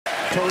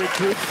Torrey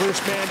Krug,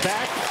 first man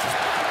back.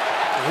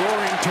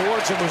 Roaring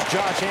towards him was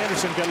Josh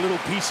Anderson, got a little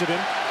piece of him.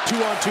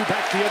 2-on-2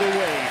 back the other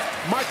way.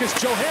 Marcus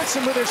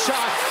Johansson with a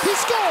shot. He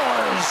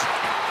scores!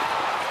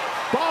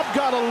 Bob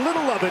got a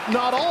little of it,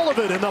 not all of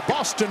it, and the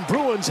Boston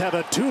Bruins have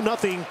a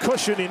 2-0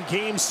 cushion in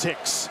Game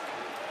 6.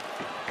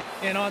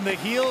 And on the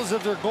heels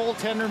of their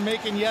goaltender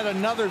making yet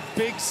another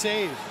big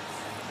save.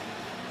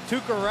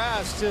 Tuukka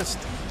Rask just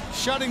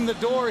shutting the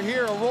door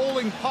here. A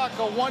rolling puck,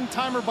 a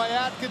one-timer by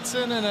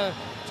Atkinson, and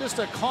just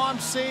a calm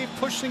save,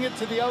 pushing it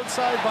to the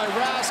outside by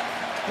Rask.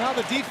 Now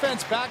the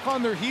defense back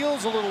on their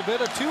heels a little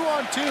bit. A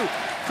 2-on-2.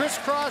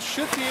 Crisscross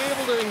should be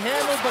able to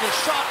handle, but a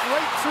shot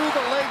right through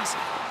the legs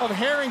of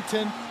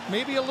Harrington.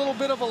 Maybe a little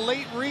bit of a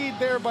late read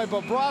there by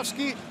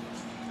Bobrovsky.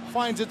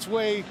 Finds its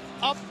way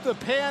up the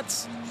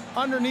pants,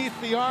 underneath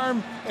the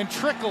arm, and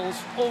trickles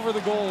over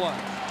the goal line.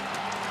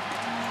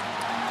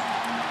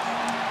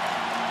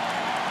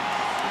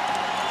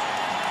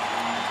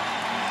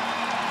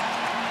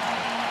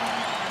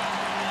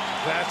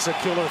 That's a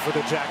killer for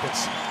the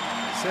Jackets.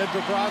 Said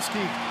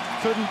Bobrovsky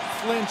couldn't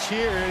flinch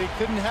here. He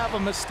couldn't have a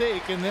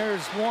mistake, and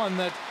there's one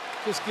that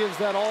just gives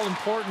that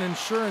all-important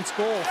insurance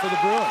goal for the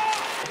Bruins.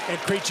 And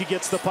Krejci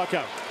gets the puck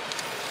out.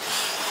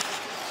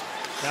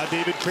 Now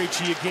David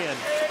Krejci again.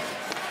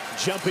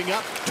 Jumping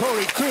up,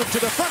 Torrey Krug to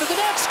the front of the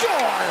net,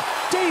 score!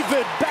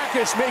 David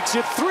Backes makes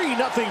it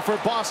 3-0 for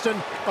Boston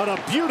on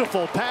a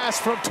beautiful pass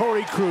from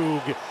Torrey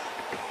Krug.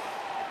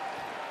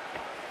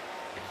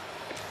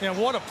 And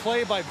what a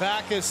play by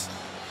Backes.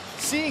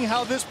 Seeing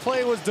how this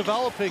play was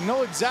developing,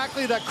 know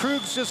exactly that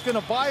Krug's just going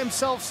to buy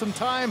himself some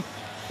time.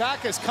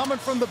 Backes coming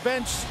from the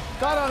bench,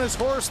 got on his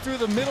horse through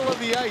the middle of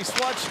the ice.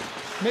 Watch,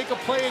 make a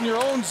play in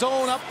your own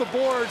zone up the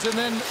boards, and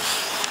then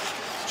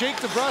Jake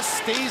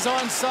DeBrusk stays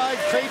onside,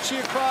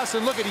 Krejci across,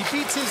 and look at, he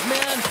beats his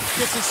man,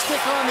 gets his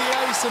stick on the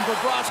ice, and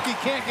Bobrovsky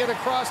can't get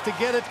across to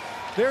get it.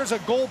 There's a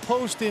goal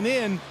post and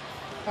in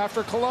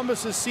after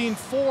Columbus has seen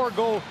 4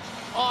 go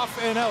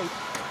off and out.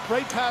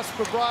 Right past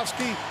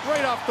Bobrovsky,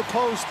 right off the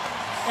post,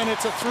 and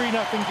it's a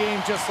 3-0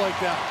 game just like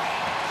that.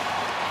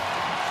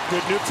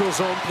 Good neutral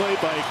zone play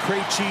by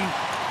Krejci.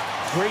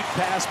 Great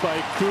pass by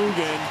Krug,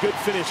 and good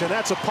finish. And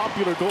that's a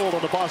popular goal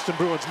on the Boston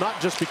Bruins,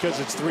 not just because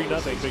it's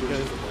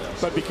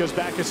 3-0, but because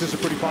Backes is a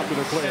pretty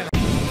popular player.